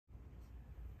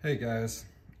Hey guys,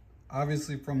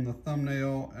 obviously from the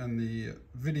thumbnail and the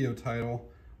video title,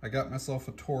 I got myself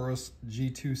a Taurus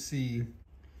G2c.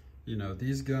 You know,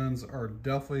 these guns are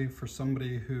definitely for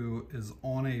somebody who is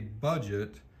on a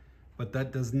budget, but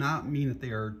that does not mean that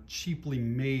they are cheaply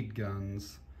made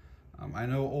guns. I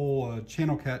know old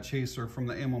Channel Cat Chaser from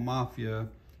the Ammo Mafia,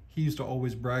 he used to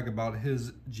always brag about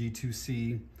his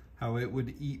G2c, how it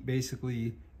would eat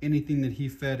basically anything that he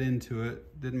fed into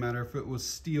it. Didn't matter if it was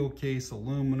steel case,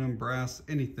 aluminum, brass,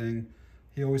 anything.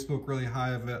 He always spoke really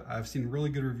high of it. I've seen really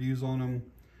good reviews on them,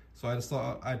 so I just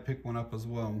thought I'd pick one up as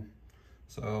well.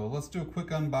 So let's do a quick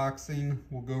unboxing.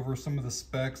 We'll go over some of the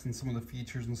specs and some of the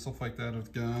features and stuff like that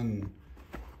of the gun.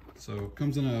 So it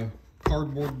comes in a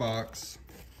cardboard box.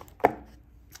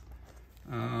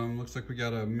 Looks like we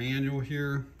got a manual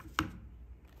here,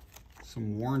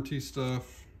 some warranty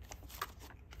stuff,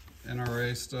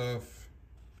 NRA stuff,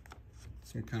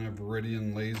 some kind of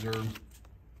Viridian laser.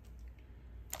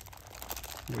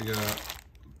 We got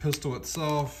pistol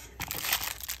itself,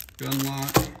 gun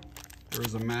lock. There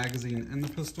is a magazine in the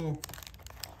pistol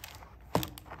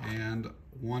and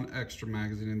one extra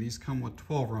magazine, and these come with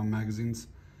 12-round magazines.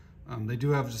 They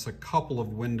do have just a couple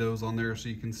of windows on there so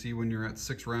you can see when you're at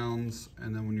 6 rounds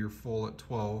and then when you're full at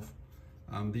 12.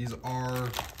 These are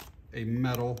a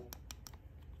metal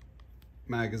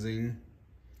magazine.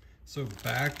 So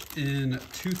back in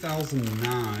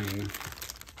 2009,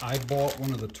 I bought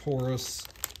one of the Taurus,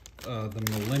 the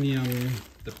Millennium,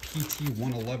 the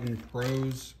PT-111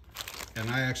 Pros, and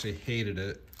I actually hated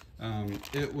it.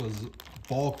 It was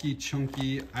bulky,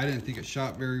 chunky. I didn't think it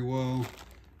shot very well.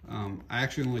 I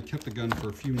actually only kept the gun for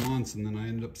a few months and then I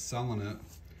ended up selling it.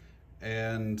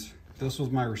 And this was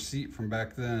my receipt from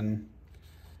back then.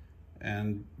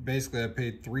 And basically I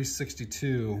paid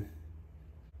 $362.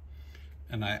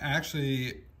 And I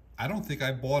don't think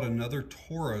I bought another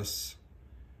Taurus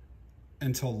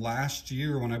until last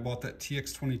year when I bought that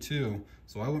TX22.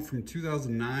 So I went from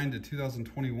 2009 to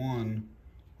 2021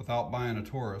 without buying a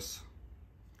Taurus.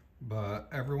 But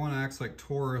everyone acts like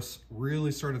Taurus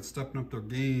really started stepping up their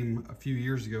game a few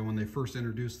years ago when they first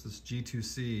introduced this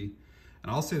G2c.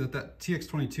 And I'll say that that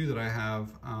TX22 that I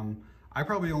have, I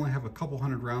probably only have a couple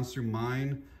hundred rounds through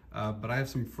mine, but I have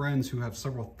some friends who have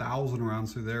several thousand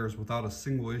rounds through theirs without a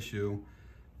single issue.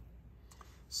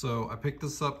 So I picked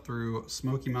this up through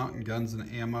Smoky Mountain Guns and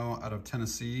Ammo out of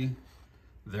Tennessee.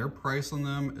 Their price on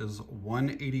them is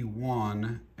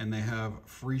 $181 and they have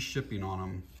free shipping on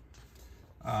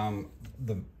them.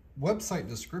 The website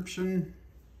description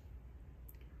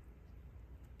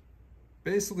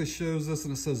basically shows this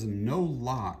and it says no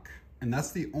lock, and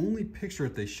that's the only picture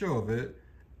that they show of it.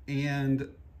 And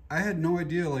I had no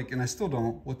idea, and I still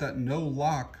don't, what that no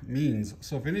lock means.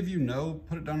 So if any of you know,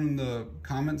 put it down in the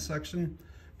comment section,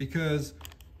 because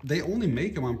they only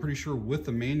make them, I'm pretty sure, with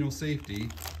the manual safety,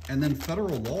 and then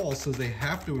federal law says they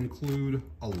have to include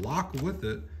a lock with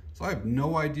it. So I have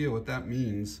no idea what that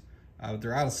means.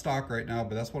 They're out of stock right now,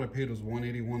 but that's what I paid, was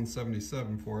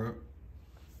 $181.77 for it.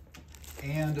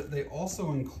 And they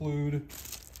also include,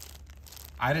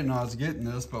 I didn't know I was getting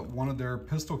this, but one of their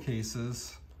pistol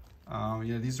cases.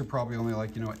 These are probably only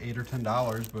like, $8 or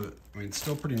 $10, but I mean, it's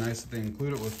still pretty nice that they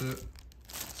include it with it.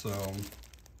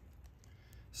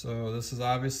 So this is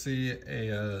obviously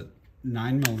a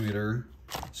 9mm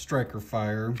striker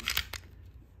fire.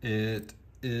 It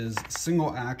is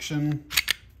single action,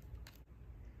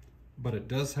 but it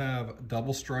does have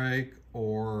double strike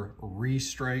or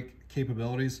restrike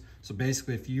capabilities. So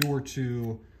basically, if you were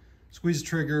to squeeze the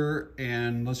trigger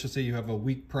and let's just say you have a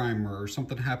weak primer or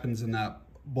something happens and that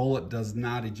bullet does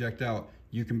not eject out,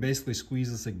 you can basically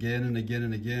squeeze this again and again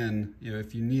and again,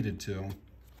 if you needed to.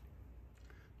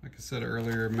 Like I said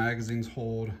earlier, magazines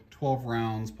hold 12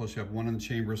 rounds, plus you have one in the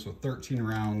chamber, so 13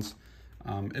 rounds.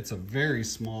 It's a very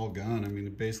small gun. I mean,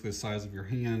 basically the size of your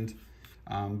hand.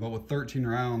 But with 13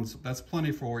 rounds, that's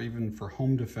plenty for even for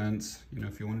home defense,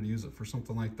 if you wanted to use it for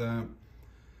something like that.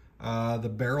 The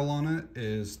barrel on it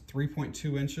is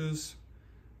 3.2 inches.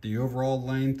 The overall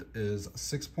length is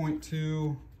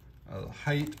 6.2.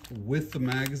 Height with the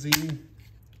magazine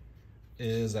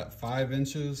is at 5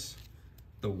 inches.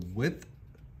 The width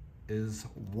is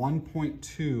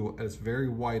 1.2 at its very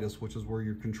widest, which is where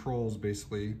your controls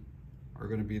basically are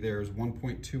going to be there, is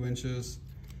 1.2 inches.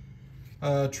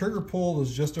 Trigger pull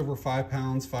is just over 5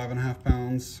 pounds, 5.5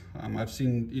 pounds. I've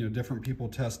seen different people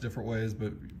test different ways,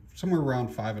 but somewhere around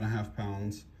 5.5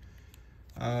 pounds.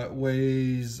 It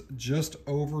weighs just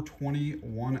over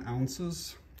 21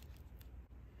 ounces.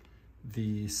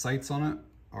 The sights on it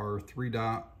are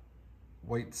 3-dot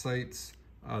white sights.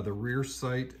 The rear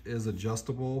sight is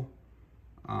adjustable.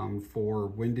 for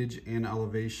windage and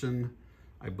elevation.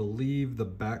 I believe the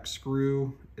back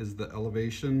screw is the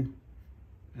elevation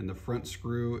and the front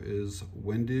screw is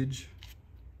windage.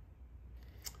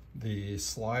 The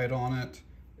slide on it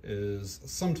is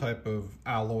some type of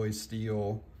alloy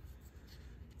steel.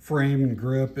 Frame and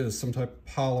grip is some type of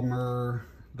polymer.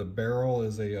 The barrel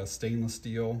is a stainless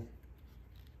steel.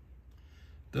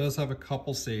 Does have a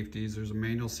couple safeties. There's a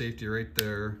manual safety right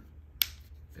there.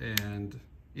 And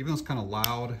even though it's kind of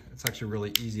loud, it's actually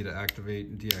really easy to activate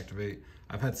and deactivate.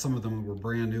 I've had some of them that were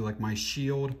brand new, like my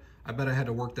shield. I bet I had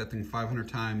to work that thing 500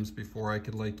 times before I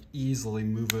could like easily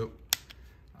move it.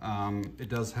 It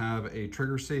does have a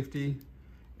trigger safety.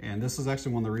 And this is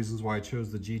actually one of the reasons why I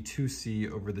chose the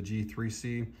G2c over the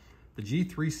G3c. The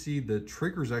G3c, the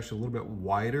trigger is actually a little bit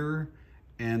wider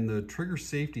and the trigger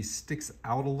safety sticks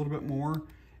out a little bit more.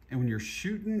 And when you're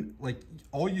shooting, like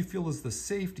all you feel is the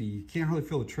safety. You can't really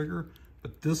feel the trigger,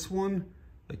 but this one,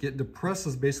 like it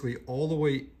depresses basically all the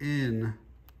way in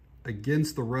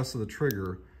against the rest of the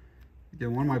trigger.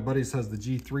 Again, one of my buddies has the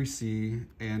G3c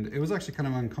and it was actually kind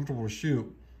of uncomfortable to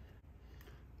shoot.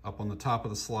 Up on the top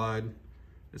of the slide,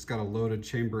 it's got a loaded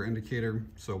chamber indicator.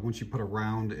 So once you put a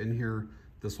round in here,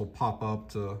 this will pop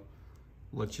up to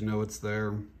let you know it's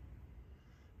there.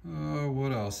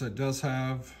 What else? It does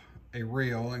have a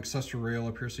rail, an accessory rail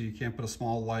up here, so you can't put a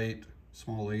small light,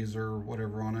 small laser,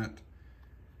 whatever on it.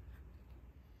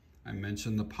 I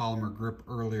mentioned the polymer grip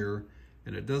earlier,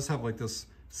 and it does have like this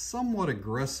somewhat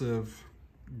aggressive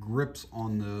grips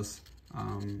on this.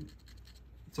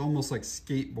 It's almost like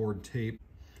skateboard tape.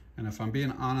 And if I'm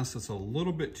being honest, it's a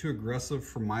little bit too aggressive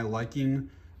for my liking,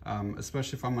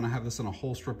 especially if I'm gonna have this in a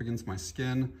holster up against my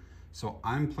skin. So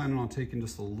I'm planning on taking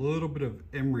just a little bit of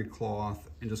emery cloth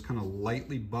and just kind of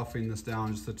lightly buffing this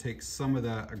down just to take some of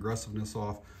that aggressiveness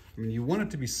off. I mean, you want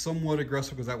it to be somewhat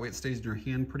aggressive because that way it stays in your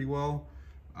hand pretty well.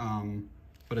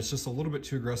 But it's just a little bit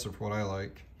too aggressive for what I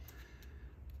like.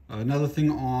 Another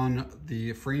thing on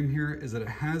the frame here is that it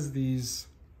has these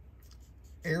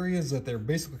areas that they're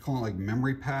basically calling like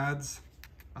memory pads,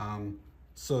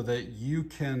 so that you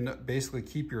can basically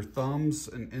keep your thumbs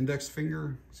and index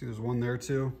finger. See, there's one there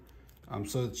too.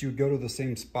 So that you would go to the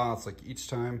same spots like each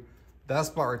time. That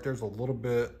spot right there is a little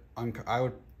bit, I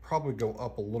would probably go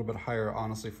up a little bit higher,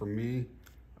 honestly, for me.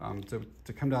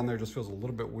 To come down there just feels a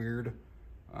little bit weird.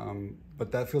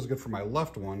 But that feels good for my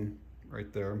left one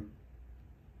right there.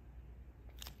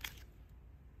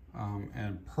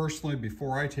 And personally,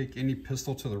 before I take any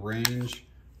pistol to the range,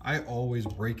 I always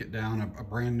break it down, a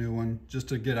brand new one, just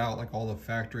to get out like all the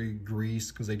factory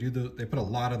grease, because they put a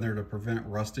lot in there to prevent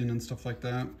rusting and stuff like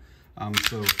that.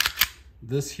 So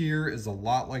this here is a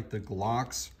lot like the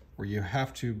Glocks, where you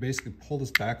have to basically pull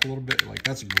this back a little bit. Like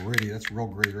that's gritty, that's real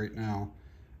gritty right now.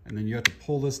 And then you have to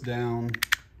pull this down.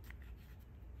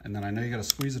 And then I know you gotta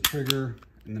squeeze the trigger,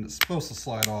 and then it's supposed to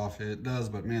slide off. It does,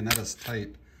 but man, that is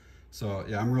tight. So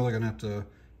yeah, I'm really gonna have to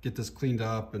get this cleaned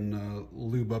up and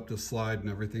lube up the slide and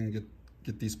everything,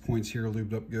 get these points here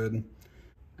lubed up good.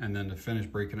 And then to finish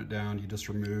breaking it down, you just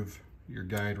remove your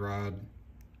guide rod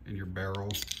and your barrel.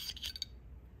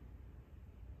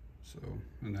 So,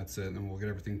 and that's it, and then we'll get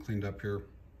everything cleaned up here.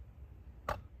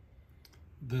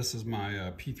 This is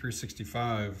my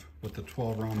P365 with the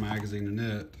 12 round magazine in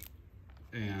it.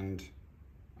 And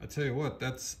I tell you what,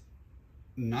 that's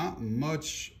not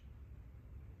much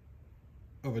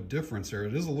of a difference there.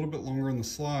 It is a little bit longer on the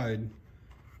slide.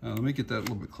 Let me get that a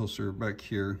little bit closer back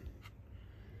here.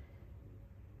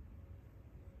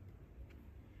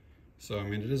 So, I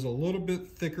mean, it is a little bit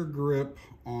thicker grip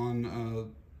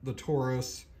on the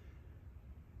Taurus.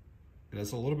 It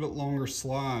has a little bit longer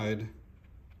slide,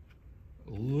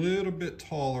 a little bit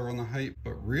taller on the height,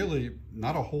 but really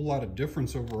not a whole lot of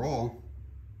difference overall.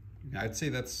 I'd say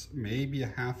that's maybe a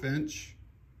 ½ inch.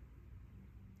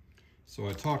 So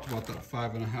I talked about that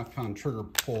 5.5 pound trigger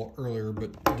pull earlier,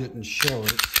 but didn't show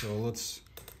it. So let's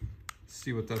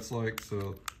see what that's like.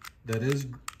 So that is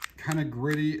kind of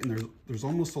gritty, and there's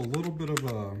almost a little bit of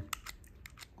a,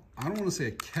 I don't want to say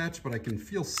a catch, but I can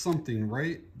feel something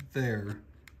right there.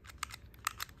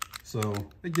 So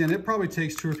again, it probably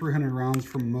takes 200 or 300 rounds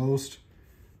from most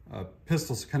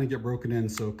pistols to kind of get broken in.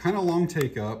 So kind of long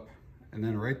take up, and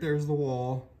then right there's the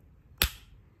wall.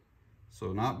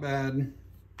 So not bad.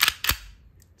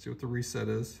 See what the reset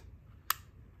is.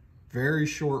 Very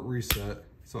short reset.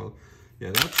 So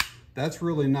yeah, that's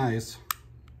really nice.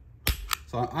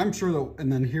 So I'm sure that, and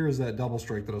then here's that double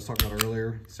strike that I was talking about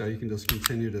earlier. So you can just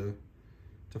continue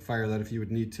to fire that if you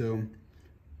would need to.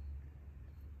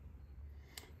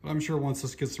 But I'm sure once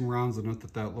this gets some rounds in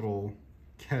it, that little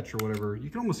catch or whatever, you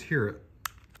can almost hear it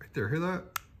right there. Hear that?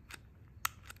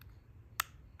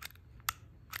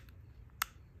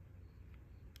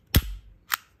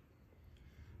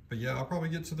 But yeah, I'll probably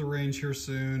get to the range here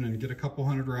soon and get a couple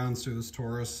hundred rounds through this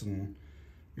Taurus and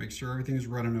make sure everything's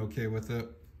running okay with it.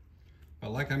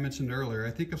 But like I mentioned earlier,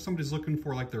 I think if somebody's looking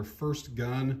for like their first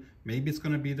gun, maybe it's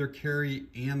going to be their carry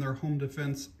and their home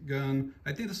defense gun,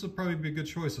 I think this would probably be a good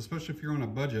choice, especially if you're on a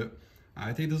budget.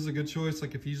 I think this is a good choice.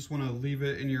 Like if you just want to leave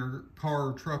it in your car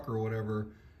or truck or whatever,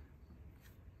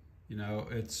 you know,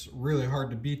 it's really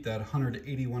hard to beat that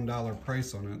 $181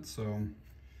 price on it. So,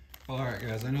 all right,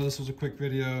 guys, I know this was a quick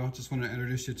video. Just want to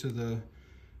introduce you to the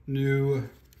new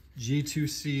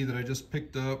G2c that I just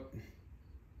picked up.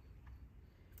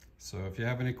 So if you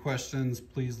have any questions,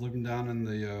 please leave them down in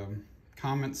the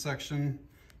comment section.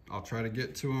 I'll try to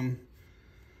get to them.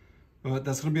 But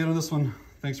that's going to be it on this one.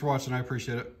 Thanks for watching. I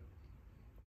appreciate it.